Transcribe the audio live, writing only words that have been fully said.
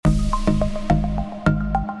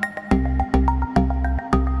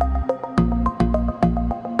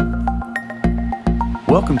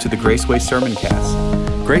Welcome to the Graceway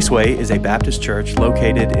Sermoncast. Graceway is a Baptist church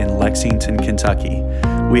located in Lexington, Kentucky.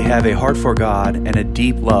 We have a heart for God and a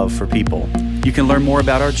deep love for people. You can learn more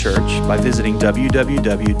about our church by visiting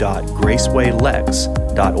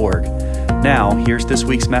www.gracewaylex.org. Now, here's this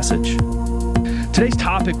week's message. Today's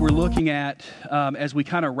topic we're looking at as we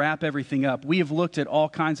kind of wrap everything up. We have looked at all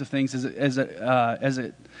kinds of things as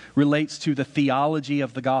it relates to the theology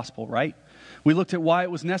of the gospel, right? We looked at why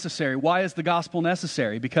it was necessary. Why is the gospel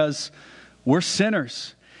necessary? Because we're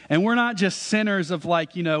sinners. And we're not just sinners of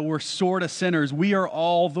we're sort of sinners. We are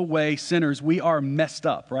all the way sinners. We are messed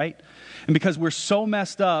up, right? And because we're so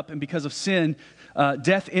messed up and because of sin,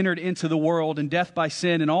 death entered into the world, and death by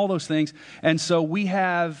sin and all those things. And so we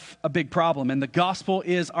have a big problem. And the gospel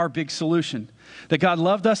is our big solution. That God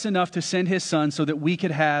loved us enough to send his son so that we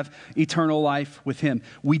could have eternal life with him.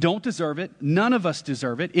 We don't deserve it. None of us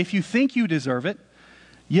deserve it. If you think you deserve it,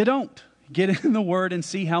 you don't. Get in the Word and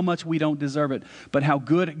see how much we don't deserve it, but how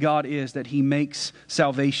good God is that he makes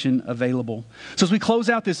salvation available. So as we close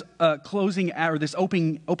out this opening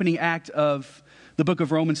act of the book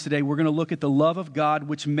of Romans today, we're going to look at the love of God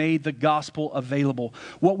which made the gospel available.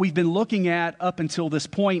 What we've been looking at up until this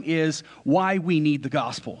point is why we need the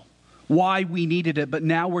gospel. Why we needed it, but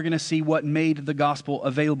now we're going to see what made the gospel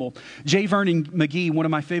available. J. Vernon McGee, one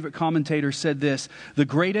of my favorite commentators, said this: the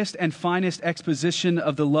greatest and finest exposition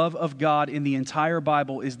of the love of God in the entire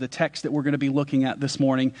Bible is the text that we're going to be looking at this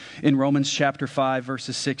morning in Romans chapter 5,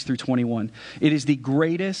 verses 6 through 21. It is the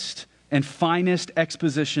greatest and finest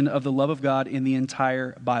exposition of the love of God in the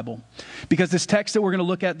entire Bible. Because this text that we're going to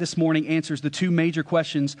look at this morning answers the two major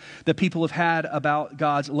questions that people have had about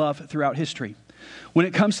God's love throughout history. When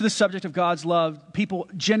it comes to the subject of God's love, people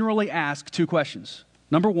generally ask two questions.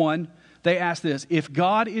 Number one, they ask this: if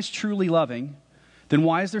God is truly loving, then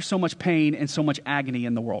why is there so much pain and so much agony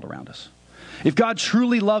in the world around us? If God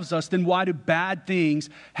truly loves us, then why do bad things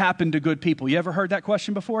happen to good people? You ever heard that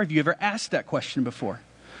question before? Have you ever asked that question before?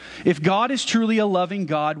 If God is truly a loving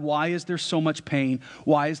God, why is there so much pain?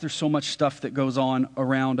 Why is there so much stuff that goes on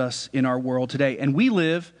around us in our world today? And we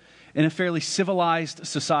live in a fairly civilized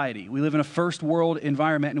society. We live in a first world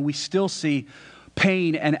environment, and we still see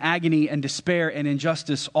pain and agony and despair and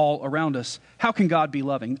injustice all around us. How can God be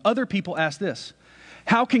loving? Other people ask this: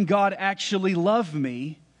 how can God actually love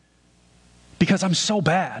me because I'm so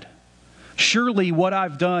bad? Surely what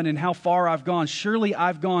I've done and how far I've gone, surely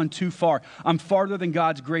I've gone too far. I'm farther than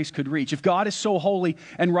God's grace could reach. If God is so holy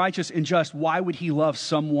and righteous and just, why would he love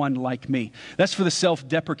someone like me? That's for the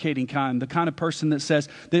self-deprecating kind, the kind of person that says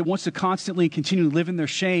that wants to constantly continue to live in their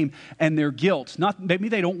shame and their guilt. Maybe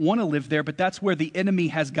they don't want to live there, but that's where the enemy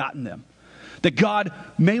has gotten them. That God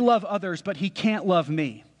may love others, but he can't love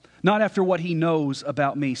me. Not after what he knows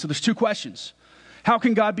about me. So there's two questions. How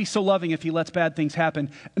can God be so loving if he lets bad things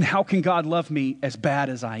happen? And how can God love me as bad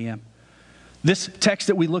as I am? This text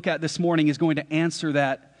that we look at this morning is going to answer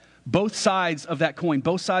that, both sides of that coin,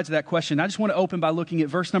 both sides of that question. I just want to open by looking at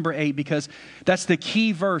verse number 8, because that's the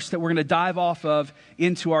key verse that we're going to dive off of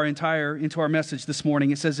into our message this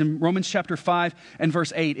morning. It says in Romans chapter 5 and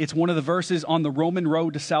verse 8, it's one of the verses on the Roman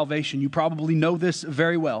road to salvation. You probably know this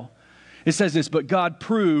very well. It says this: but God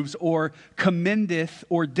proves or commendeth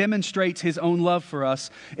or demonstrates his own love for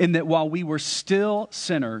us, in that while we were still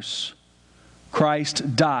sinners,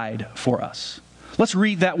 Christ died for us. Let's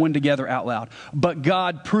read that one together out loud. But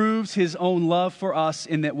God proves his own love for us,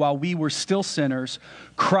 in that while we were still sinners,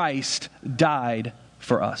 Christ died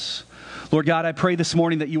for us. Lord God, I pray this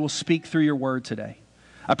morning that you will speak through your word today.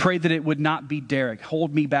 I pray that it would not be Derek.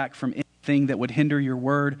 Hold me back from anything that would hinder your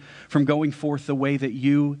word from going forth the way that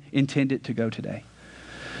you intend it to go today.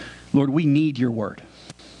 Lord, we need your word.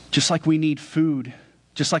 Just like we need food,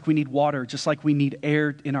 just like we need water, just like we need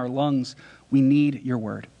air in our lungs, we need your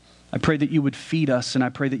word. I pray that you would feed us, and I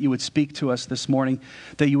pray that you would speak to us this morning,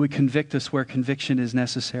 that you would convict us where conviction is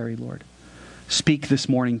necessary, Lord. Speak this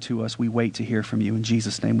morning to us. We wait to hear from you. In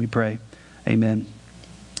Jesus' name we pray. Amen.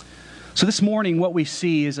 So this morning, what we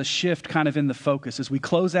see is a shift kind of in the focus. As we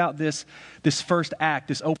close out this first act,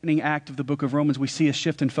 this opening act of the book of Romans, we see a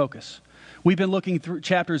shift in focus. We've been looking through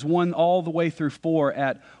chapters 1 all the way through 4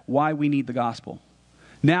 at why we need the gospel.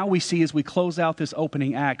 Now we see, as we close out this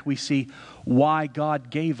opening act, we see why God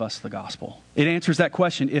gave us the gospel. It answers that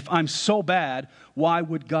question: if I'm so bad, why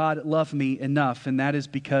would God love me enough? And that is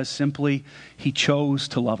because simply he chose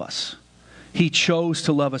to love us. He chose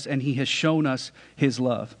to love us, and he has shown us his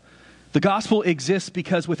love. The gospel exists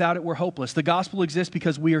because without it we're hopeless. The gospel exists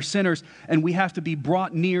because we are sinners and we have to be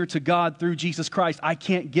brought near to God through Jesus Christ. I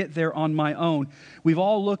can't get there on my own. We've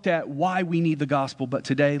all looked at why we need the gospel, but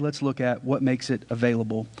today let's look at what makes it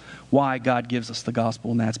available, why God gives us the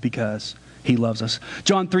gospel, and that's because he loves us.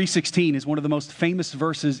 John 3:16 is one of the most famous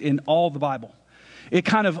verses in all the Bible. It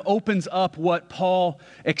kind of opens up what Paul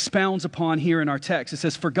expounds upon here in our text. It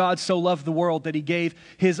says, "For God so loved the world that he gave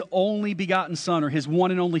his only begotten Son," or his one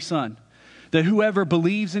and only Son, "that whoever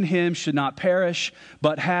believes in him should not perish,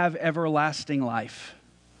 but have everlasting life."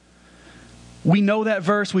 We know that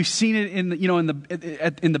verse. We've seen it in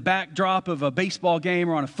the backdrop of a baseball game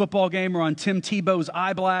or on a football game or on Tim Tebow's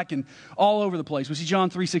eye black and all over the place. We see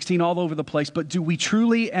John 3:16 all over the place. But do we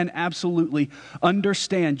truly and absolutely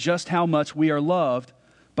understand just how much we are loved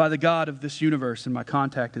by the God of this universe? And my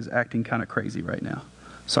contact is acting kind of crazy right now.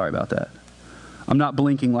 Sorry about that. I'm not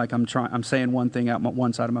blinking like I'm saying one thing out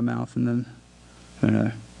one side of my mouth and then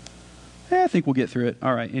another. I think we'll get through it.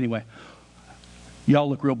 All right, anyway. Y'all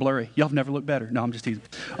look real blurry. Y'all have never looked better. No, I'm just teasing.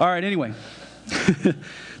 All right, anyway. The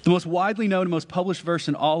most widely known and most published verse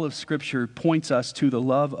in all of Scripture points us to the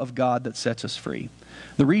love of God that sets us free.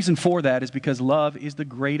 The reason for that is because love is the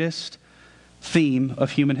greatest theme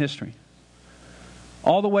of human history.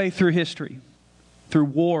 All the way through history, through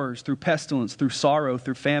wars, through pestilence, through sorrow,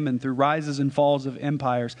 through famine, through rises and falls of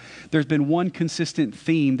empires, there's been one consistent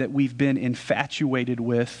theme that we've been infatuated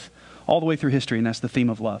with all the way through history, and that's the theme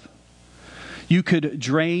of love. You could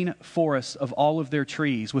drain forests of all of their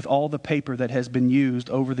trees with all the paper that has been used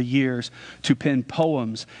over the years to pen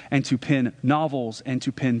poems and to pen novels and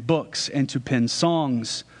to pen books and to pen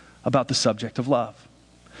songs about the subject of love.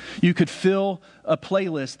 You could fill a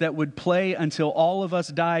playlist that would play until all of us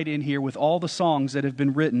died in here with all the songs that have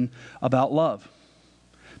been written about love.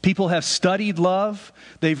 People have studied love,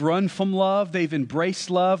 they've run from love, they've embraced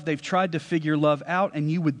love, they've tried to figure love out, and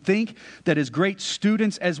you would think that as great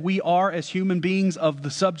students as we are as human beings of the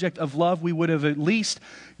subject of love, we would have at least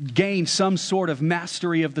gained some sort of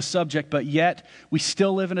mastery of the subject, but yet we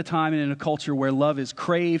still live in a time and in a culture where love is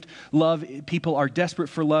craved, people are desperate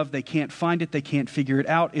for love, they can't find it, they can't figure it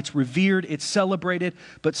out, it's revered, it's celebrated,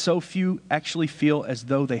 but so few actually feel as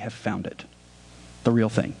though they have found it, the real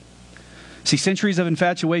thing. See, centuries of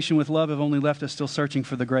infatuation with love have only left us still searching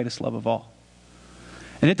for the greatest love of all.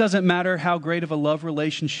 And it doesn't matter how great of a love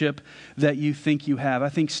relationship that you think you have. I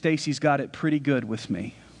think Stacy's got it pretty good with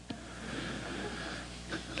me.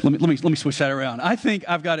 Let me switch that around. I think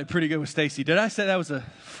I've got it pretty good with Stacy. Did I say that was a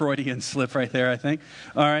Freudian slip right there, I think?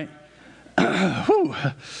 All right.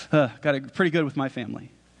 Got it pretty good with my family.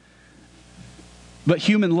 But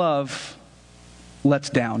human love lets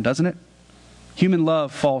down, doesn't it? Human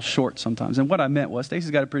love falls short sometimes. And what I meant was, Stacy's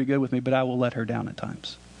got it pretty good with me, but I will let her down at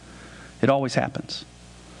times. It always happens.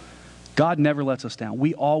 God never lets us down.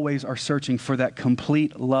 We always are searching for that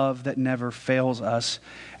complete love that never fails us.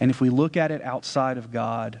 And if we look at it outside of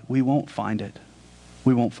God, we won't find it.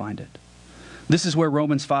 We won't find it. This is where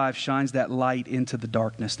Romans 5 shines that light into the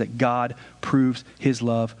darkness, that God proves his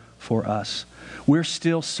love for us. We're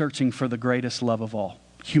still searching for the greatest love of all.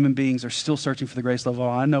 Human beings are still searching for the greatest love of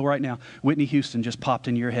all. I know right now, Whitney Houston just popped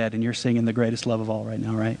in your head and you're singing the greatest love of all right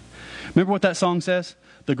now, right? Remember what that song says?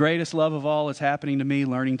 The greatest love of all is happening to me.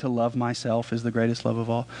 Learning to love myself is the greatest love of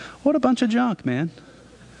all. What a bunch of junk, man.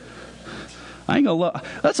 I ain't gonna love.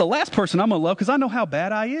 That's the last person I'm gonna love because I know how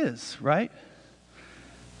bad I is, right?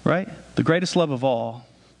 Right? The greatest love of all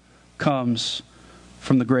comes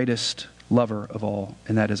from the greatest lover of all,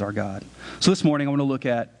 and that is our God. So this morning I want to look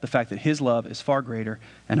at the fact that his love is far greater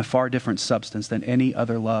and a far different substance than any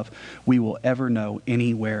other love we will ever know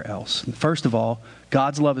anywhere else. And first of all,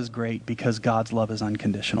 God's love is great because God's love is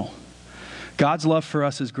unconditional. God's love for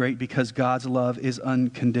us is great because God's love is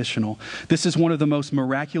unconditional. This is one of the most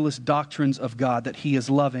miraculous doctrines of God, that he is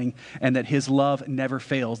loving and that his love never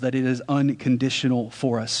fails, that it is unconditional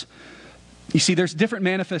for us. You see, there's different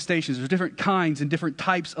manifestations, there's different kinds and different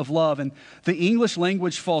types of love, and the English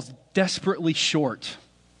language falls desperately short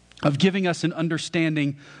of giving us an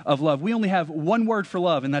understanding of love. We only have one word for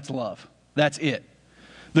love, and that's love. That's it.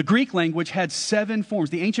 The Greek language had 7 forms.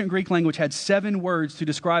 The ancient Greek language had 7 words to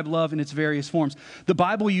describe love in its various forms. The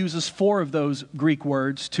Bible uses 4 of those Greek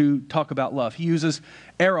words to talk about love. He uses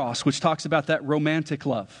eros, which talks about that romantic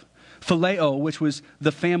love. Phileo, which was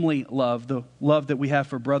the family love, the love that we have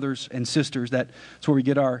for brothers and sisters. That's where we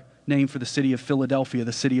get our name for the city of Philadelphia,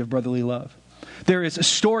 the city of brotherly love. There is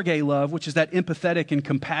storge love, which is that empathetic and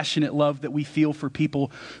compassionate love that we feel for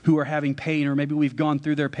people who are having pain, or maybe we've gone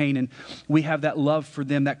through their pain and we have that love for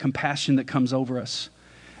them, that compassion that comes over us.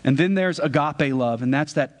 And then there's agape love, and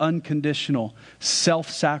that's that unconditional,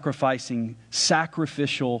 self-sacrificing,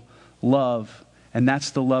 sacrificial love. And that's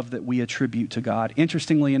the love that we attribute to God.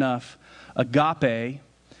 Interestingly enough, agape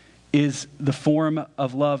is the form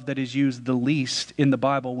of love that is used the least in the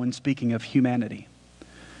Bible when speaking of humanity.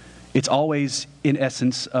 It's always in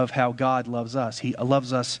essence of how God loves us. He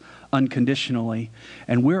loves us unconditionally,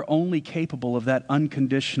 and we're only capable of that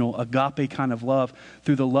unconditional agape kind of love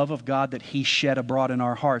through the love of God that He shed abroad in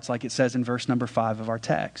our hearts, like it says in verse number 5 of our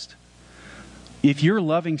text. If you're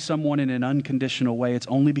loving someone in an unconditional way, it's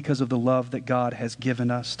only because of the love that God has given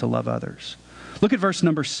us to love others. Look at verse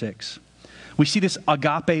number 6. We see this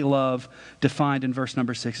agape love defined in verse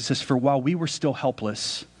number 6. It says, "For while we were still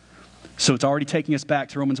helpless," so it's already taking us back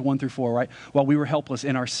to Romans 1 through 4, right? While we were helpless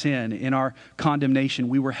in our sin, in our condemnation,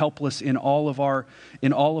 we were helpless in all of our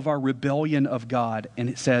rebellion of God. And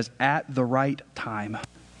it says, at the right time,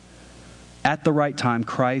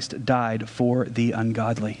 Christ died for the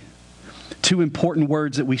ungodly. Two important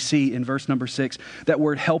words that we see in verse number 6. That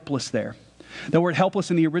word helpless there. The word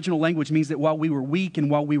helpless in the original language means that while we were weak and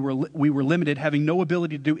while we were limited, having no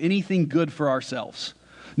ability to do anything good for ourselves,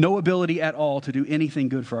 no ability at all to do anything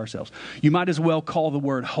good for ourselves, you might as well call the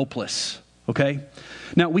word hopeless, okay?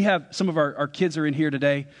 Now, we have some of our kids are in here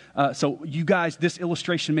today, so you guys, this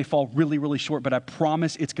illustration may fall really, really short, but I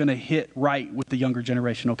promise it's going to hit right with the younger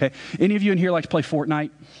generation, okay? Any of you in here like to play Fortnite?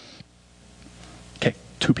 Okay,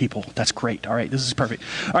 2 people. That's great. All right, this is perfect.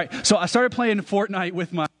 All right, so I started playing Fortnite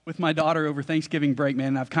with my daughter over Thanksgiving break, man,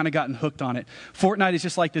 and I've kind of gotten hooked on it. Fortnite is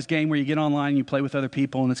just like this game where you get online and you play with other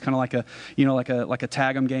people, and it's kind of like a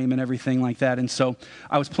tag 'em game and everything like that. And so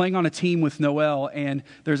I was playing on a team with Noel, and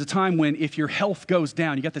there's a time when if your health goes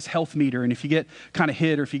down, you got this health meter, and if you get kind of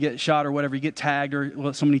hit or if you get shot or whatever, you get tagged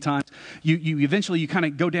or so many times, you eventually kind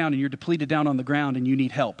of go down and you're depleted down on the ground and you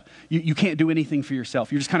need help. You can't do anything for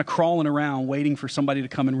yourself. You're just kind of crawling around waiting for somebody to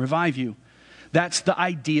come and revive you. That's the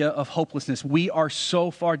idea of hopelessness. We are so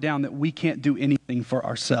far down that we can't do anything for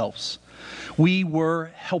ourselves. We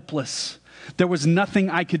were helpless. There was nothing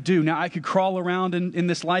I could do. Now, I could crawl around in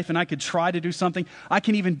this life and I could try to do something. I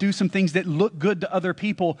can even do some things that look good to other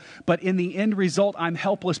people, but in the end result, I'm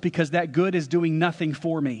helpless because that good is doing nothing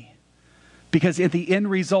for me. Because at the end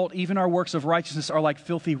result, even our works of righteousness are like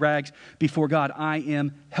filthy rags before God. I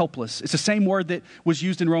am helpless. It's the same word that was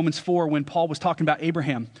used in Romans 4 when Paul was talking about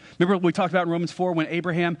Abraham. Remember what we talked about in Romans 4 when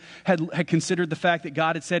Abraham had considered the fact that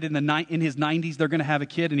God had said in his 90s they're going to have a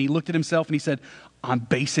kid, and he looked at himself and he said, I'm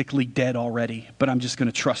basically dead already, but I'm just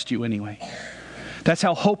going to trust you anyway. That's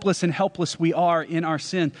how hopeless and helpless we are in our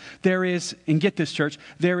sin. There is, and get this, church,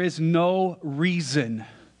 there is no reason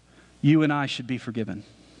you and I should be forgiven.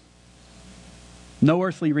 No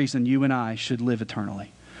earthly reason you and I should live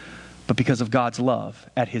eternally. But because of God's love,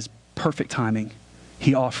 at His perfect timing,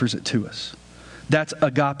 He offers it to us. That's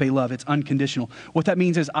agape love. It's unconditional. What that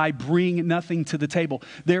means is I bring nothing to the table.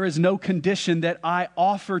 There is no condition that I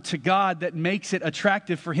offer to God that makes it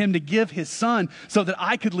attractive for Him to give His Son so that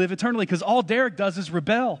I could live eternally. Because all Derek does is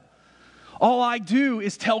rebel. All I do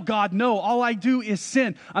is tell God no. All I do is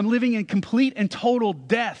sin. I'm living in complete and total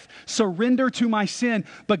death, surrender to my sin.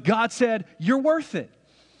 But God said, you're worth it.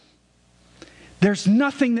 There's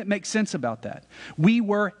nothing that makes sense about that. We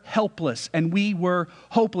were helpless and we were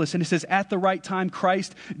hopeless. And it says, at the right time,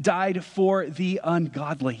 Christ died for the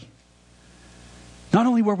ungodly. Not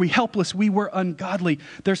only were we helpless, we were ungodly.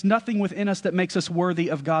 There's nothing within us that makes us worthy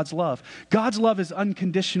of God's love. God's love is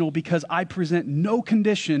unconditional because I present no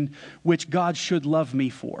condition which God should love me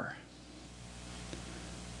for.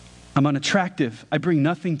 I'm unattractive. I bring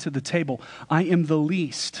nothing to the table. I am the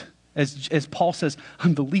least. As Paul says,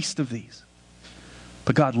 I'm the least of these.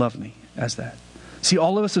 But God loved me as that. See,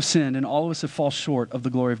 all of us have sinned and all of us have fallen short of the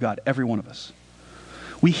glory of God. Every one of us.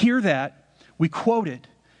 We hear that, we quote it,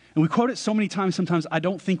 and we quote it so many times, sometimes I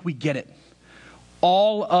don't think we get it.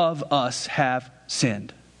 All of us have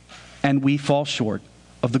sinned, and we fall short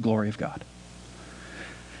of the glory of God.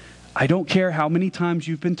 I don't care how many times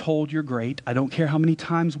you've been told you're great. I don't care how many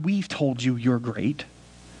times we've told you you're great.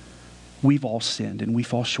 We've all sinned, and we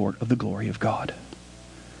fall short of the glory of God.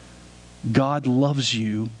 God loves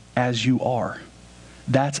you as you are.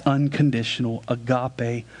 That's unconditional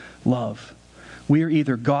agape love. We are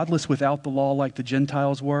either godless without the law like the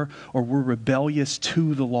Gentiles were, or we're rebellious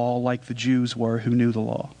to the law like the Jews were who knew the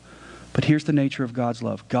law. But here's the nature of God's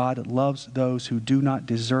love. God loves those who do not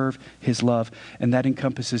deserve His love, and that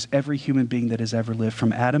encompasses every human being that has ever lived,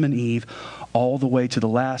 from Adam and Eve all the way to the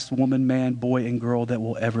last woman, man, boy, and girl that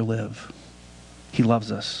will ever live. He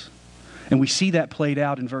loves us. And we see that played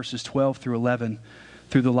out in verses 12 through 11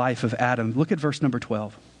 through the life of Adam. Look at verse number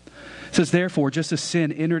 12. It says, therefore, just as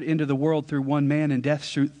sin entered into the world through one man and death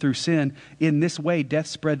through sin, in this way death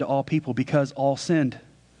spread to all people because all sinned.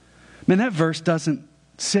 Man, that verse doesn't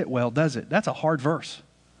sit well, does it? That's a hard verse.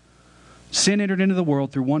 Sin entered into the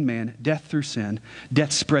world through one man, death through sin,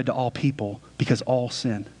 death spread to all people because all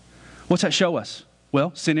sin. What's that show us?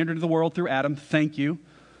 Well, sin entered into the world through Adam. Thank you,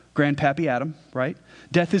 Grandpappy Adam, right?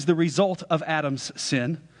 Death is the result of Adam's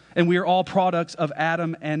sin, and we are all products of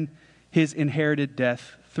Adam and his inherited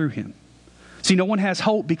death through him. See, no one has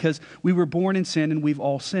hope because we were born in sin and we've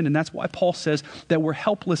all sinned. And that's why Paul says that we're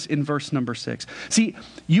helpless in verse number 6. See,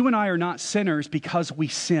 you and I are not sinners because we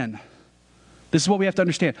sin. This is what we have to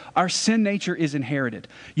understand. Our sin nature is inherited.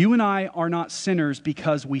 You and I are not sinners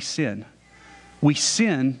because we sin. We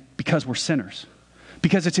sin because we're sinners,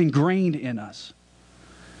 because it's ingrained in us.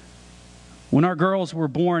 When our girls were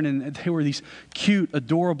born and they were these cute,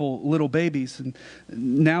 adorable little babies, and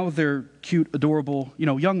now they're cute, adorable,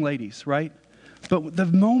 young ladies, right? But the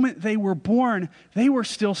moment they were born, they were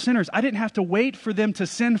still sinners. I didn't have to wait for them to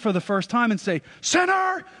sin for the first time and say,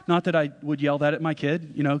 sinner! Not that I would yell that at my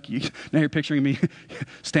kid. Now you're picturing me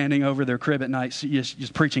standing over their crib at night,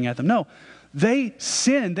 just preaching at them. No, they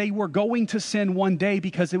sinned. They were going to sin one day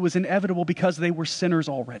because it was inevitable because they were sinners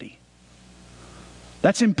already.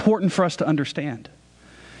 That's important for us to understand.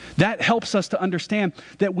 That helps us to understand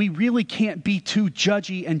that we really can't be too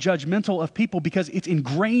judgy and judgmental of people because it's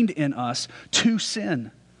ingrained in us to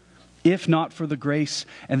sin, if not for the grace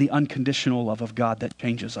and the unconditional love of God that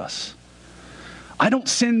changes us. I don't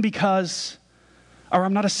sin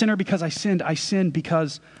I'm not a sinner because I sinned. I sinned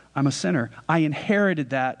because I'm a sinner. I inherited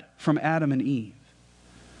that from Adam and Eve.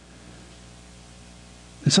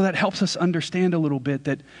 And so that helps us understand a little bit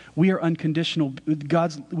that we are unconditional.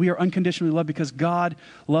 We are unconditionally loved because God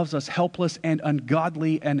loves us helpless and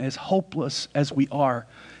ungodly, and as hopeless as we are,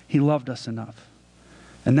 He loved us enough.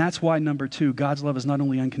 And that's why, number 2, God's love is not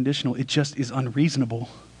only unconditional, it just is unreasonable.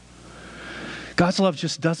 God's love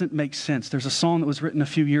just doesn't make sense. There's a song that was written a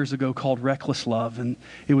few years ago called Reckless Love, and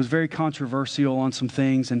it was very controversial on some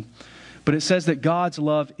things, but it says that God's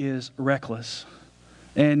love is reckless.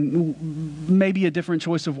 And maybe a different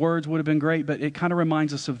choice of words would have been great, but it kind of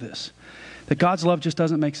reminds us of this, that God's love just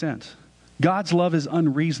doesn't make sense. God's love is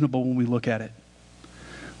unreasonable when we look at it.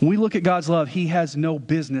 When we look at God's love, He has no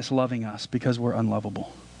business loving us because we're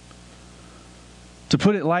unlovable. To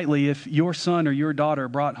put it lightly, if your son or your daughter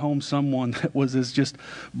brought home someone that was as just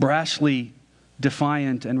brashly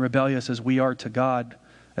defiant and rebellious as we are to God,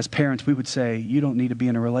 as parents, we would say, you don't need to be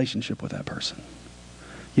in a relationship with that person.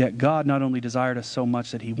 Yet God not only desired us so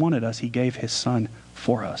much that He wanted us, He gave His Son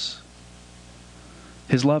for us.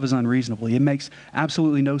 His love is unreasonable. It makes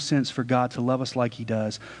absolutely no sense for God to love us like He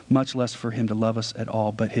does, much less for Him to love us at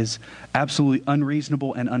all. But His absolutely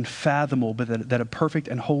unreasonable and unfathomable, but that a perfect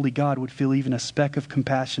and holy God would feel even a speck of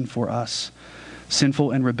compassion for us,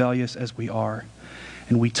 sinful and rebellious as we are.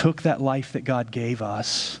 And we took that life that God gave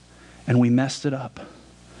us and we messed it up.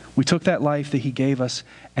 We took that life that He gave us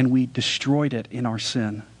and we destroyed it in our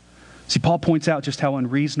sin. See, Paul points out just how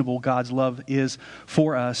unreasonable God's love is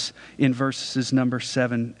for us in verses number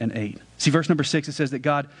 7 and 8. See, verse number 6, it says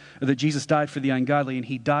that Jesus died for the ungodly and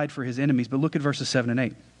He died for His enemies. But look at verses 7 and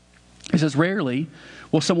 8. It says, rarely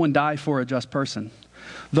will someone die for a just person.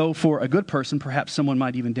 Though for a good person, perhaps someone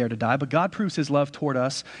might even dare to die. But God proves His love toward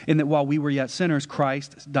us in that while we were yet sinners,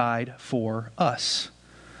 Christ died for us.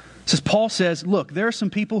 Paul says, look, there are some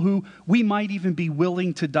people who we might even be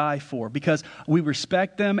willing to die for because we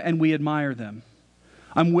respect them and we admire them.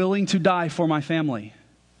 I'm willing to die for my family.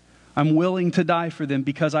 I'm willing to die for them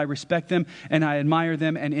because I respect them and I admire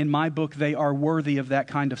them, and in my book they are worthy of that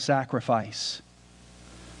kind of sacrifice.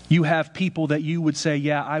 You have people that you would say,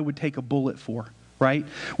 yeah, I would take a bullet for. Right?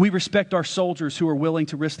 We respect our soldiers who are willing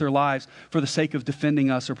to risk their lives for the sake of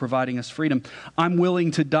defending us or providing us freedom. I'm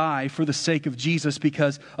willing to die for the sake of Jesus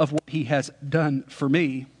because of what He has done for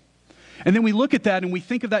me. And then we look at that and we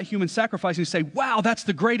think of that human sacrifice and we say, wow, that's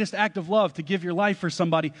the greatest act of love, to give your life for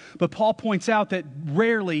somebody. But Paul points out that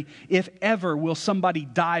rarely, if ever, will somebody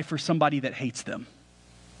die for somebody that hates them.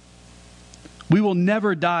 We will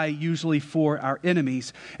never die usually for our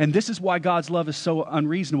enemies. And this is why God's love is so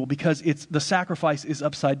unreasonable, because the sacrifice is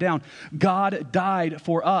upside down. God died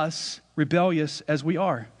for us, rebellious as we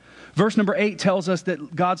are. Verse number 8 tells us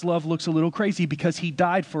that God's love looks a little crazy because He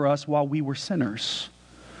died for us while we were sinners.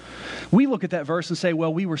 We look at that verse and say,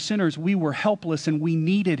 well, we were sinners, we were helpless, and we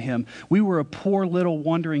needed Him. We were a poor little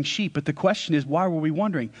wandering sheep. But the question is, why were we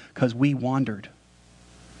wandering? Because we wandered.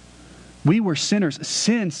 We were sinners.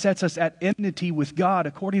 Sin sets us at enmity with God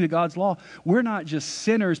according to God's law. We're not just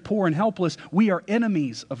sinners, poor and helpless. We are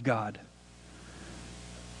enemies of God.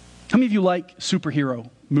 How many of you like superhero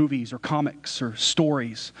movies or comics or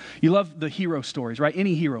stories? You love the hero stories, right?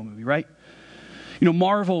 Any hero movie, right? You know,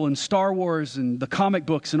 Marvel and Star Wars and the comic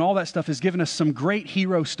books and all that stuff has given us some great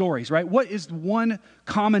hero stories, right? What is one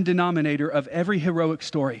common denominator of every heroic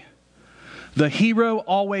story? The hero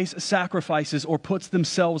always sacrifices or puts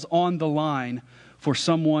themselves on the line for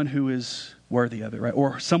someone who is worthy of it, right?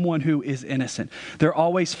 Or someone who is innocent. They're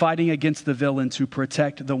always fighting against the villain to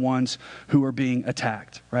protect the ones who are being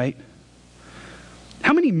attacked, right?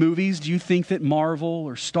 How many movies do you think that Marvel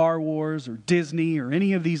or Star Wars or Disney or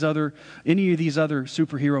any of these other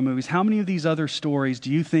superhero movies, how many of these other stories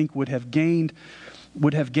do you think would have gained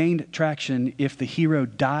traction if the hero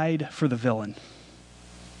died for the villain?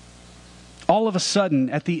 All of a sudden,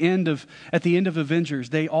 at the end of Avengers,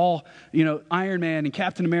 they all, Iron Man and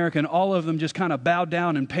Captain America and all of them just kind of bowed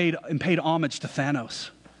down and paid homage to Thanos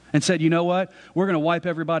and said, you know what? We're going to wipe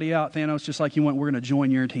everybody out, Thanos, just like you want. We're going to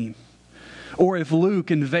join your team. Or if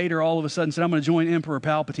Luke and Vader all of a sudden said, I'm going to join Emperor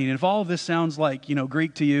Palpatine. And if all of this sounds like,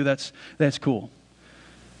 Greek to you, that's cool.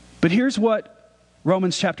 But here's what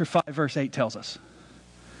Romans chapter 5, verse 8 tells us.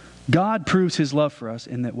 God proves his love for us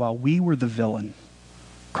in that while we were the villain,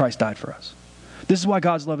 Christ died for us. This is why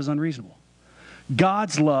God's love is unreasonable.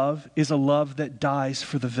 God's love is a love that dies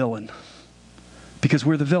for the villain. Because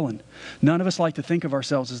we're the villain. None of us like to think of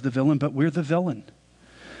ourselves as the villain, but we're the villain.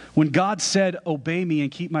 When God said, obey me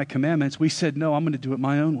and keep my commandments, we said, no, I'm going to do it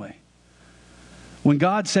my own way. When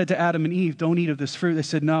God said to Adam and Eve, don't eat of this fruit, they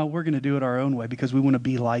said, no, we're going to do it our own way because we want to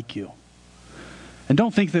be like you. And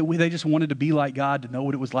don't think that they just wanted to be like God, to know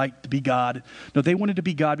what it was like to be God. No, they wanted to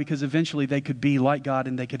be God because eventually they could be like God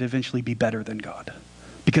and they could eventually be better than God.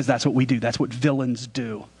 Because that's what we do. That's what villains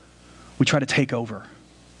do. We try to take over.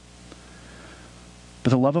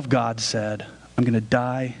 But the love of God said, I'm going to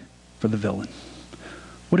die for the villain.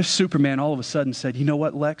 What if Superman all of a sudden said, you know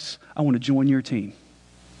what, Lex, I want to join your team?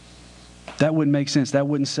 That wouldn't make sense. That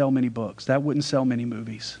wouldn't sell many books. That wouldn't sell many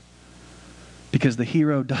movies. Because the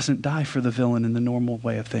hero doesn't die for the villain in the normal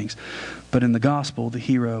way of things. But in the gospel, the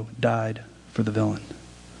hero died for the villain.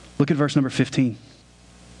 Look at verse number 15.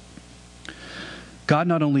 God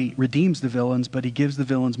not only redeems the villains, but he gives the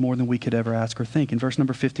villains more than we could ever ask or think. In verse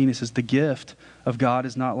number 15, it says, the gift of God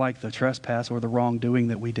is not like the trespass or the wrongdoing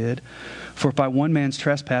that we did. For if by one man's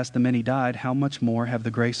trespass the many died, how much more have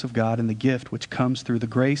the grace of God and the gift which comes through the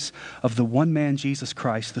grace of the one man, Jesus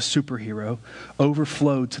Christ, the superhero,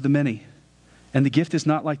 overflowed to the many. And the gift is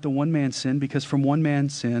not like the one man's sin, because from one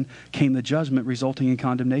man's sin came the judgment resulting in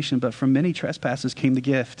condemnation, but from many trespasses came the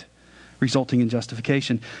gift, resulting in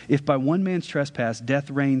justification. If by one man's trespass death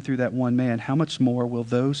reigned through that one man, how much more will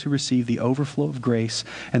those who receive the overflow of grace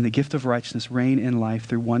and the gift of righteousness reign in life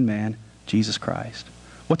through one man, Jesus Christ?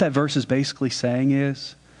 What that verse is basically saying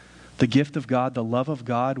is, the gift of God, the love of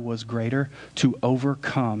God was greater to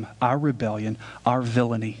overcome our rebellion, our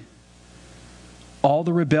villainy. All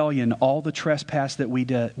the rebellion, all the trespass that we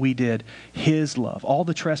did, his love, all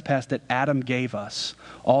the trespass that Adam gave us,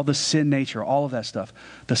 all the sin nature, all of that stuff,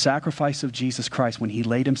 the sacrifice of Jesus Christ when he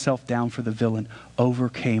laid himself down for the villain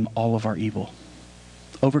overcame all of our evil,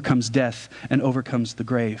 overcomes death and overcomes the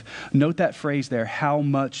grave. Note that phrase there, how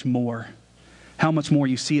much more? How much more?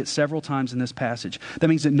 You see it several times in this passage. That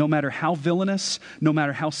means that no matter how villainous, no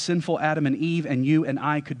matter how sinful Adam and Eve and you and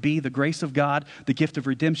I could be, the grace of God, the gift of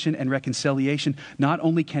redemption and reconciliation, not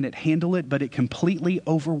only can it handle it, but it completely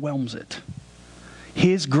overwhelms it.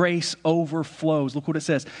 His grace overflows. Look what it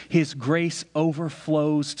says. His grace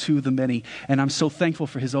overflows to the many. And I'm so thankful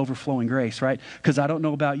for his overflowing grace, right? Because I don't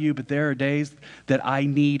know about you, but there are days that I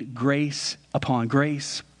need grace upon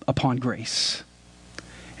grace upon grace.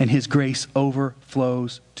 And his grace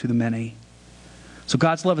overflows to the many. So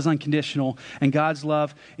God's love is unconditional, and God's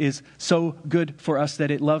love is so good for us that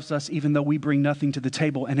it loves us even though we bring nothing to the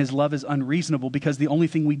table. And his love is unreasonable because the only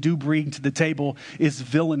thing we do bring to the table is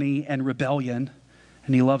villainy and rebellion.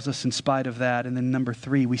 And he loves us in spite of that. And then number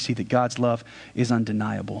 3, we see that God's love is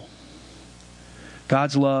undeniable.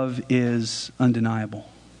 God's love is undeniable.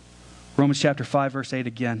 Romans chapter 5, verse 8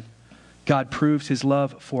 again. God proves his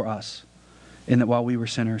love for us in that while we were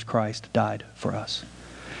sinners, Christ died for us.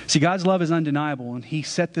 See, God's love is undeniable, and he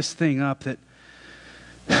set this thing up that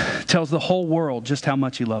tells the whole world just how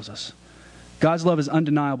much he loves us. God's love is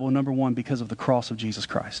undeniable, number 1, because of the cross of Jesus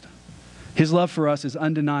Christ. His love for us is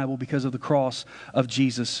undeniable because of the cross of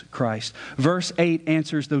Jesus Christ. Verse 8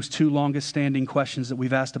 answers those 2 longest standing questions that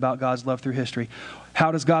we've asked about God's love through history.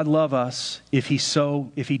 How does God love us if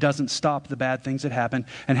he doesn't stop the bad things that happen?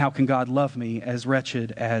 And how can God love me as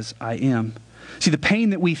wretched as I am? See, the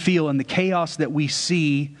pain that we feel and the chaos that we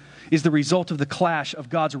see is the result of the clash of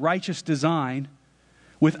God's righteous design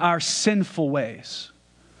with our sinful ways.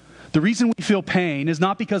 The reason we feel pain is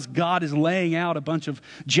not because God is laying out a bunch of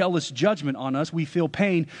jealous judgment on us. We feel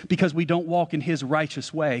pain because we don't walk in His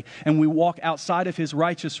righteous way. And we walk outside of His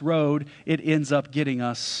righteous road, it ends up getting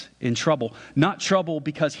us in trouble. Not trouble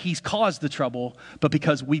because He's caused the trouble, but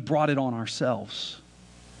because we brought it on ourselves.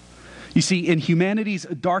 You see, in humanity's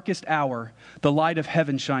darkest hour, the light of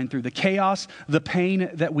heaven shined through. The chaos, the pain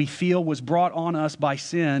that we feel was brought on us by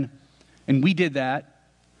sin, and we did that.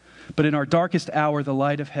 But in our darkest hour, the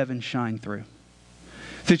light of heaven shined through.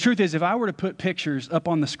 The truth is, if I were to put pictures up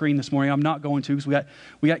on the screen this morning, I'm not going to because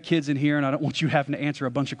we got kids in here and I don't want you having to answer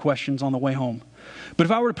a bunch of questions on the way home. But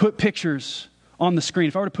if I were to put pictures on the screen,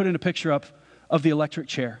 if I were to put in a picture up of the electric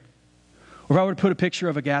chair, or if I were to put a picture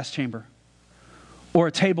of a gas chamber, or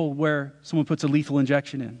a table where someone puts a lethal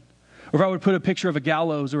injection in, or if I would put a picture of a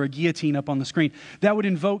gallows or a guillotine up on the screen, that would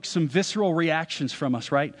invoke some visceral reactions from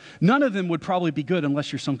us, right? None of them would probably be good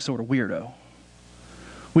unless you're some sort of weirdo.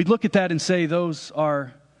 We'd look at that and say those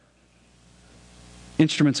are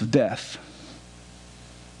instruments of death.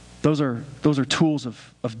 Those are tools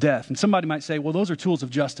of death. And somebody might say, well, those are tools of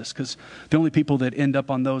justice because the only people that end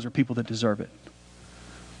up on those are people that deserve it.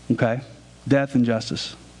 Okay? Death and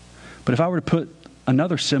justice. But if I were to put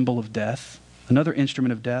another symbol of death, another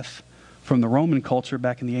instrument of death, from the Roman culture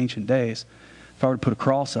back in the ancient days, if I were to put a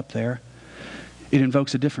cross up there, it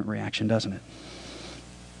invokes a different reaction, doesn't it?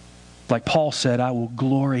 Like Paul said, I will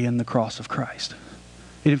glory in the cross of Christ.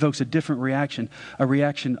 It invokes a different reaction, a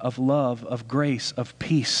reaction of love, of grace, of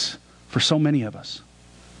peace for so many of us.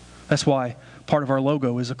 That's why part of our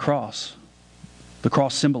logo is a cross. The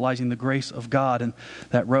cross symbolizing the grace of God and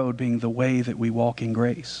that road being the way that we walk in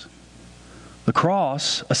grace. The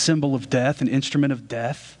cross, a symbol of death, an instrument of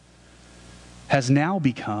death, has now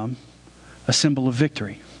become a symbol of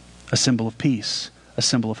victory, a symbol of peace, a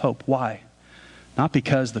symbol of hope. Why? Not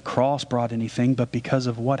because the cross brought anything, but because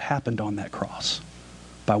of what happened on that cross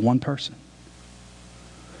by one person.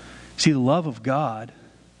 See, the love of God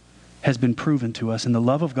has been proven to us, and the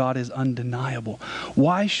love of God is undeniable.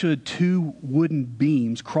 Why should two wooden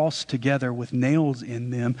beams crossed together with nails in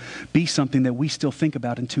them be something that we still think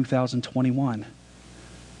about in 2021?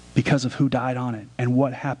 Because of who died on it and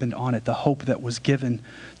what happened on it, the hope that was given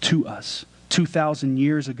to us. 2,000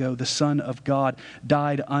 years ago, the Son of God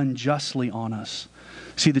died unjustly on us.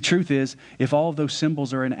 See, the truth is, if all of those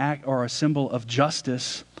symbols are an act or a symbol of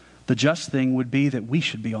justice, the just thing would be that we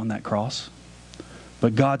should be on that cross.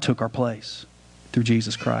 But God took our place through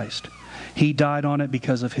Jesus Christ. He died on it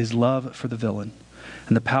because of His love for the villain.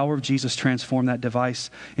 And the power of Jesus transformed that device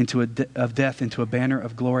of death into a banner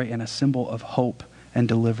of glory and a symbol of hope and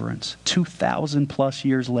deliverance. 2,000 plus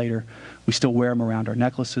years later, we still wear them around our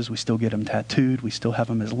necklaces. We still get them tattooed. We still have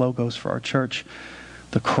them as logos for our church.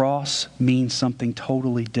 The cross means something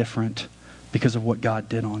totally different because of what God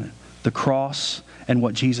did on it. The cross and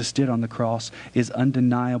what Jesus did on the cross is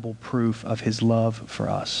undeniable proof of His love for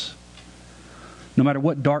us. No matter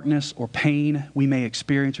what darkness or pain we may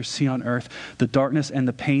experience or see on earth, the darkness and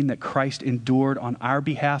the pain that Christ endured on our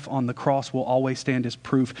behalf on the cross will always stand as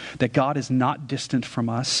proof that God is not distant from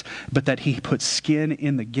us, but that He put skin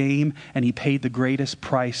in the game and He paid the greatest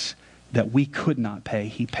price that we could not pay.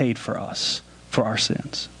 He paid for us, for our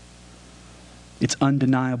sins. It's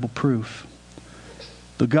undeniable proof.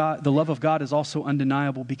 The love of God is also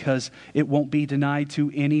undeniable because it won't be denied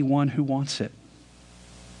to anyone who wants it.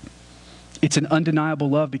 It's an undeniable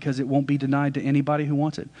love because it won't be denied to anybody who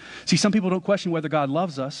wants it. See, some people don't question whether God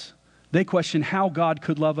loves us. They question how God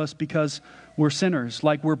could love us because we're sinners,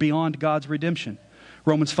 like we're beyond God's redemption.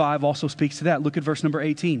 Romans 5 also speaks to that. Look at verse number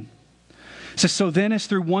 18. It says, so then as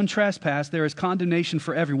through one trespass there is condemnation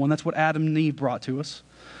for everyone. That's what Adam and Eve brought to us.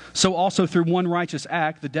 So also through one righteous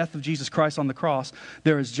act, the death of Jesus Christ on the cross,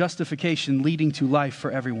 there is justification leading to life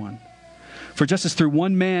for everyone. For just as through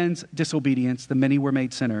one man's disobedience the many were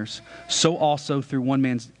made sinners, so also through one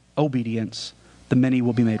man's obedience the many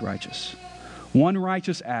will be made righteous. One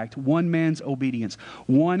righteous act, one man's obedience,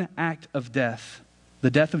 one act of death,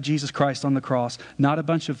 the death of Jesus Christ on the cross, not a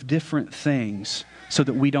bunch of different things so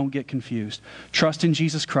that we don't get confused. Trust in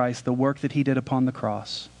Jesus Christ, the work that He did upon the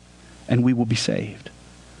cross, and we will be saved.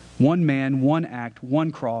 One man, one act,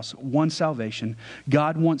 one cross, one salvation.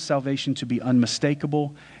 God wants salvation to be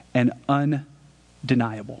unmistakable and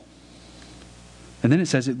undeniable. And then it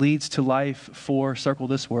says it leads to life for, circle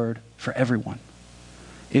this word, for everyone.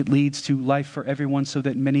 It leads to life for everyone so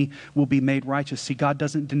that many will be made righteous. See, God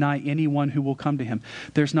doesn't deny anyone who will come to Him.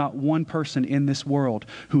 There's not one person in this world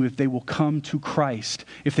who, if they will come to Christ,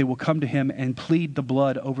 if they will come to Him and plead the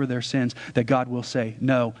blood over their sins, that God will say,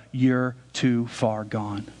 no, you're too far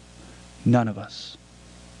gone. None of us.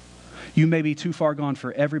 You may be too far gone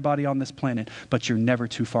for everybody on this planet, but you're never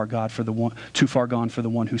too far gone for the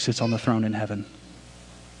one who sits on the throne in heaven.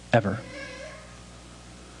 Ever.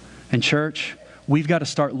 And church, we've got to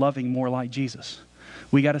start loving more like Jesus.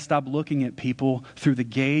 We got to stop looking at people through the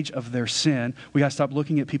gauge of their sin. We got to stop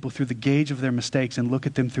looking at people through the gauge of their mistakes and look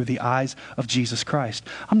at them through the eyes of Jesus Christ.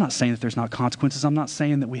 I'm not saying that there's not consequences. I'm not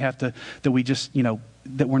saying that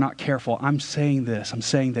that we're not careful. I'm saying this. I'm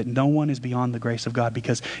saying that no one is beyond the grace of God,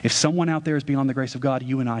 because if someone out there is beyond the grace of God,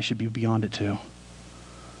 you and I should be beyond it too.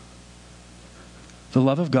 The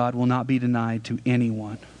love of God will not be denied to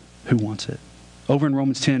anyone who wants it. Over in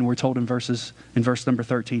Romans 10, we're told in verse number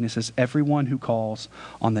 13, it says, everyone who calls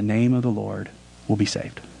on the name of the Lord will be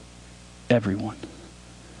saved. Everyone.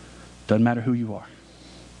 Doesn't matter who you are.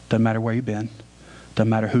 Doesn't matter where you've been. Doesn't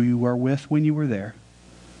matter who you were with when you were there.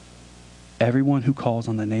 Everyone who calls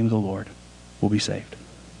on the name of the Lord will be saved.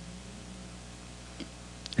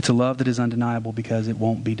 It's a love that is undeniable because it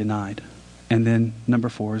won't be denied. And then number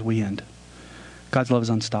 4, as we end, God's love is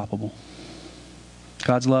unstoppable.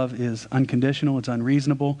 God's love is unconditional, it's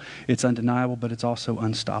unreasonable, it's undeniable, but it's also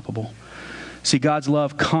unstoppable. See, God's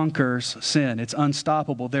love conquers sin. It's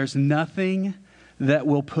unstoppable. There's nothing that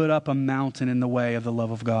will put up a mountain in the way of the love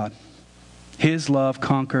of God. His love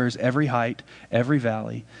conquers every height, every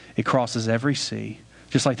valley. It crosses every sea.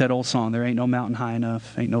 Just like that old song, there ain't no mountain high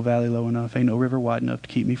enough, ain't no valley low enough, ain't no river wide enough to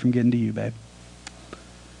keep me from getting to you, babe.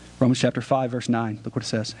 Romans chapter 5, verse 9, look what it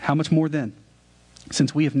says. How much more then?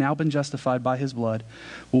 Since we have now been justified by his blood,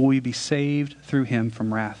 will we be saved through him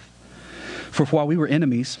from wrath? For while we were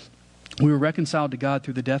enemies, we were reconciled to God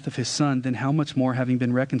through the death of his Son. Then how much more, having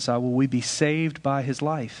been reconciled, will we be saved by his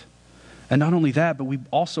life? And not only that, but we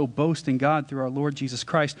also boast in God through our Lord Jesus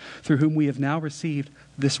Christ, through whom we have now received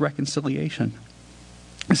this reconciliation.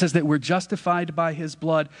 It says that we're justified by his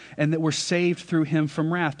blood and that we're saved through him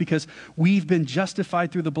from wrath. Because we've been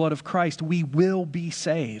justified through the blood of Christ, we will be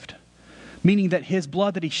saved. Meaning that his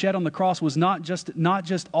blood that he shed on the cross was not just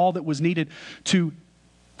all that was needed to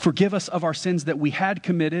forgive us of our sins that we had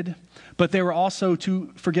committed, but they were also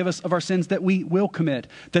to forgive us of our sins that we will commit.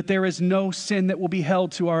 That there is no sin that will be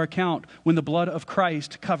held to our account when the blood of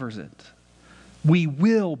Christ covers it. We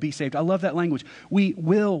will be saved. I love that language. We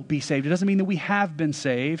will be saved. It doesn't mean that we have been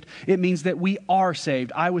saved. It means that we are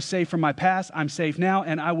saved. I was saved from my past, I'm saved now,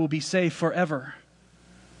 and I will be saved forever.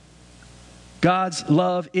 God's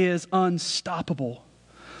love is unstoppable.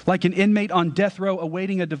 Like an inmate on death row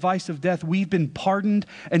awaiting a device of death, we've been pardoned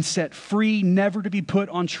and set free, never to be put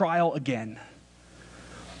on trial again.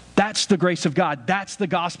 That's the grace of God. That's the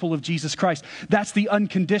gospel of Jesus Christ. That's the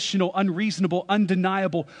unconditional, unreasonable,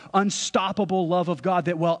 undeniable, unstoppable love of God,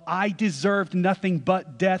 that while I deserved nothing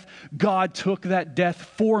but death, God took that death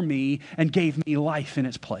for me and gave me life in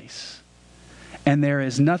its place. And there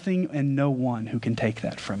is nothing and no one who can take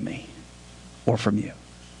that from me or from you.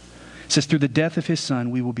 It says, through the death of his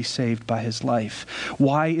Son, we will be saved by his life.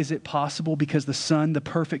 Why is it possible? Because the Son, the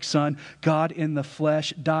perfect Son, God in the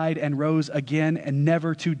flesh, died and rose again and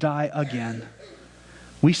never to die again.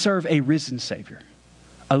 We serve a risen Savior,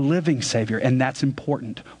 a living Savior, and that's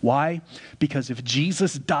important. Why? Because if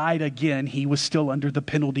Jesus died again, he was still under the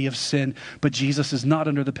penalty of sin, but Jesus is not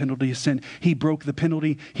under the penalty of sin. He broke the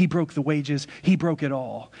penalty, he broke the wages, he broke it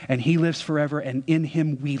all, and he lives forever, and in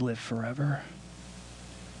him we live forever.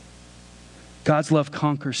 God's love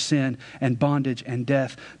conquers sin and bondage and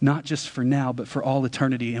death, not just for now, but for all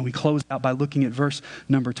eternity. And we close out by looking at verse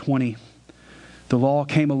number 20. The law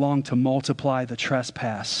came along to multiply the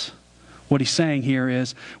trespass. What he's saying here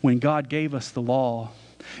is, when God gave us the law,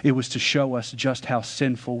 it was to show us just how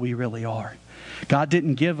sinful we really are. God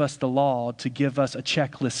didn't give us the law to give us a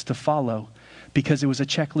checklist to follow, because it was a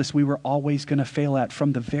checklist we were always going to fail at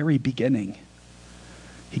from the very beginning.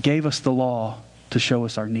 He gave us the law to show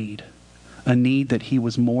us our need. A need that he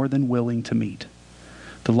was more than willing to meet.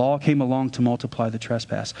 The law came along to multiply the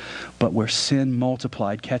trespass. But where sin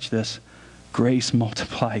multiplied, catch this, grace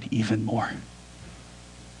multiplied even more.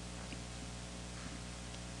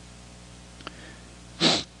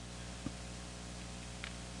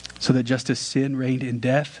 So that just as sin reigned in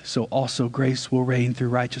death, so also grace will reign through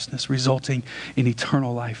righteousness, resulting in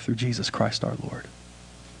eternal life through Jesus Christ our Lord.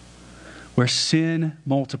 Where sin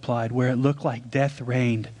multiplied, where it looked like death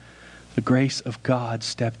reigned, the grace of God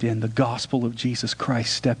stepped in. The gospel of Jesus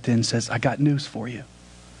Christ stepped in and says, I got news for you.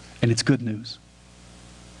 And it's good news.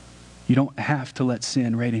 You don't have to let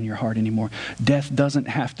sin reign in your heart anymore. Death doesn't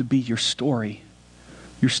have to be your story.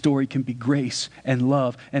 Your story can be grace and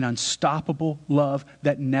love, an unstoppable love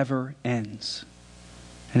that never ends.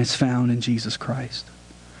 And it's found in Jesus Christ.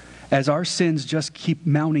 As our sins just keep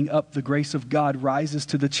mounting up, the grace of God rises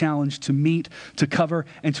to the challenge to meet, to cover,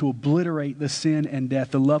 and to obliterate the sin and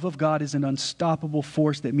death. The love of God is an unstoppable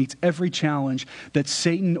force that meets every challenge that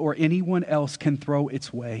Satan or anyone else can throw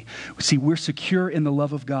its way. See, we're secure in the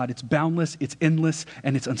love of God. It's boundless, it's endless,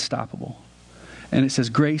 and it's unstoppable. And it says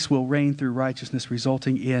grace will reign through righteousness,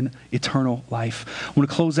 resulting in eternal life. I want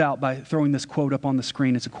to close out by throwing this quote up on the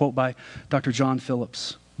screen. It's a quote by Dr. John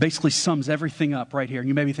Phillips. Basically sums everything up right here. And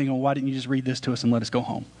you may be thinking, well, why didn't you just read this to us and let us go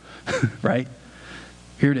home? Right?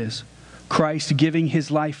 Here it is. Christ giving his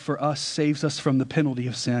life for us saves us from the penalty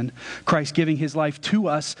of sin. Christ giving his life to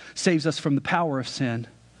us saves us from the power of sin,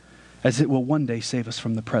 as it will one day save us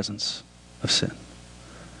from the presence of sin.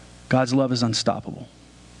 God's love is unstoppable.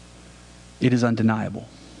 It is undeniable.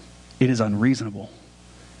 It is unreasonable.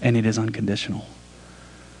 And it is unconditional.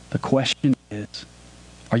 The question is,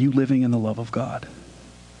 are you living in the love of God?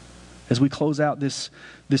 As we close out this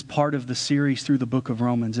part of the series through the book of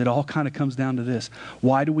Romans, it all kind of comes down to this.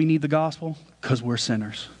 Why do we need the gospel? Because we're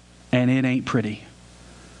sinners. And it ain't pretty.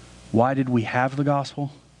 Why did we have the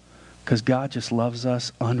gospel? Because God just loves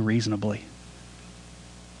us unreasonably.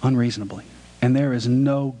 Unreasonably. And there is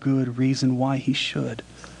no good reason why he should.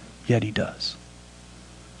 Yet he does.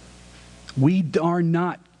 We're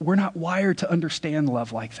not wired to understand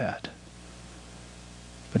love like that.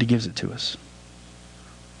 But he gives it to us.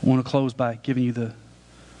 I want to close by giving you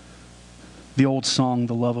the old song,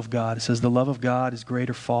 The Love of God. It says, the love of God is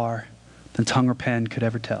greater far than tongue or pen could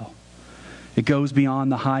ever tell. It goes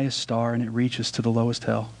beyond the highest star and it reaches to the lowest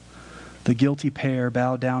hell. The guilty pair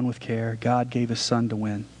bow down with care. God gave his son to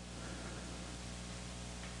win.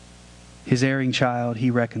 His erring child he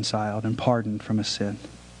reconciled and pardoned from his sin.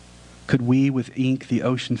 Could we with ink the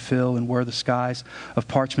ocean fill, and were the skies of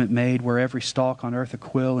parchment made, were every stalk on earth a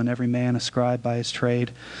quill, and every man a scribe by his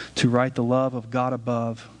trade, to write the love of God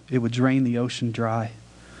above, it would drain the ocean dry,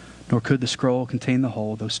 nor could the scroll contain the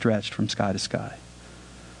whole, though stretched from sky to sky.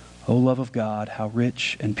 O love of God, how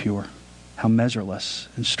rich and pure, how measureless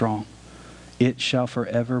and strong, it shall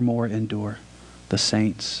forevermore endure, the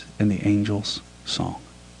saints and the angels' song.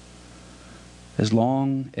 As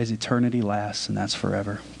long as eternity lasts, and that's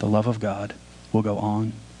forever, the love of God will go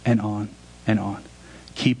on and on and on,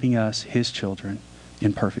 keeping us, his children,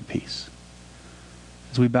 in perfect peace.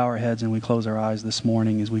 As we bow our heads and we close our eyes this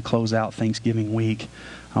morning, as we close out Thanksgiving week,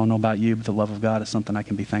 I don't know about you, but the love of God is something I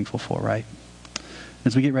can be thankful for, right?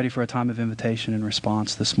 As we get ready for a time of invitation and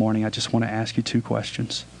response this morning, I just want to ask you two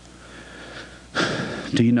questions.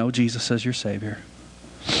 Do you know Jesus as your Savior?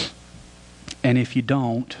 And if you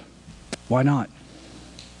don't, why not?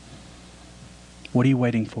 What are you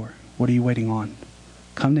waiting for? What are you waiting on?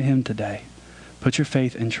 Come to him today. Put your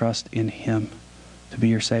faith and trust in him to be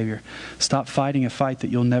your Savior. Stop fighting a fight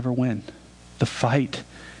that you'll never win. The fight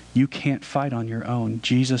you can't fight on your own.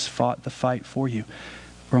 Jesus fought the fight for you.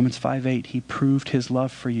 Romans 5:8, he proved his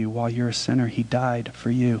love for you while you're a sinner. He died for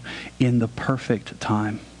you in the perfect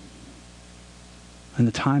time. And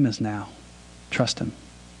the time is now. Trust him.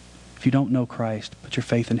 If you don't know Christ, put your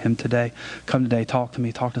faith in him today. Come today, talk to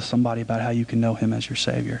me, talk to somebody about how you can know him as your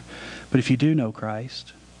Savior. But if you do know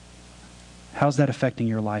Christ, how's that affecting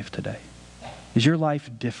your life today? Is your life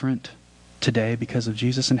different today because of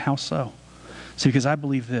Jesus, and how so? See, because I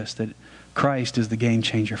believe this, that Christ is the game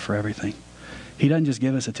changer for everything. He doesn't just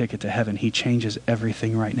give us a ticket to heaven, he changes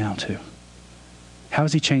everything right now too. How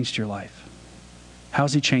has he changed your life? How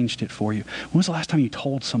has he changed it for you? When was the last time you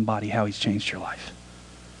told somebody how he's changed your life?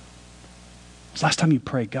 When was the last time you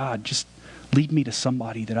prayed, God, just lead me to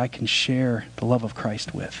somebody that I can share the love of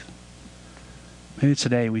Christ with? Maybe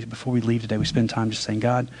today, before we leave today, we spend time just saying,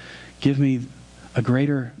 God, give me a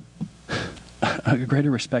greater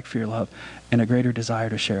respect for your love and a greater desire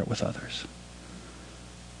to share it with others.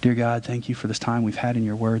 Dear God, thank you for this time we've had in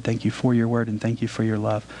your word. Thank you for your word, and thank you for your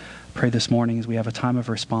love. Pray this morning as we have a time of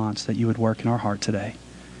response that you would work in our heart today.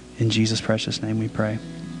 In Jesus' precious name we pray.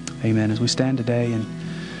 Amen. As we stand today and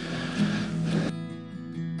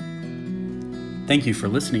thank you for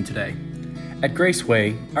listening today. At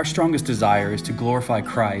Graceway, our strongest desire is to glorify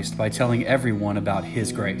Christ by telling everyone about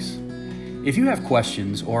his grace. If you have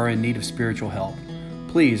questions or are in need of spiritual help,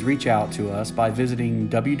 please reach out to us by visiting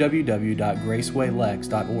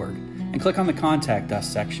www.gracewaylex.org and click on the Contact Us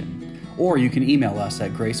section. Or you can email us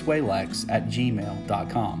at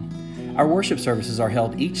gracewaylex@gmail.com. Our worship services are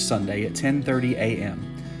held each Sunday at 10:30 a.m.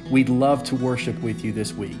 We'd love to worship with you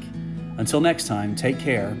this week. Until next time, take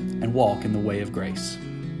care and walk in the way of grace.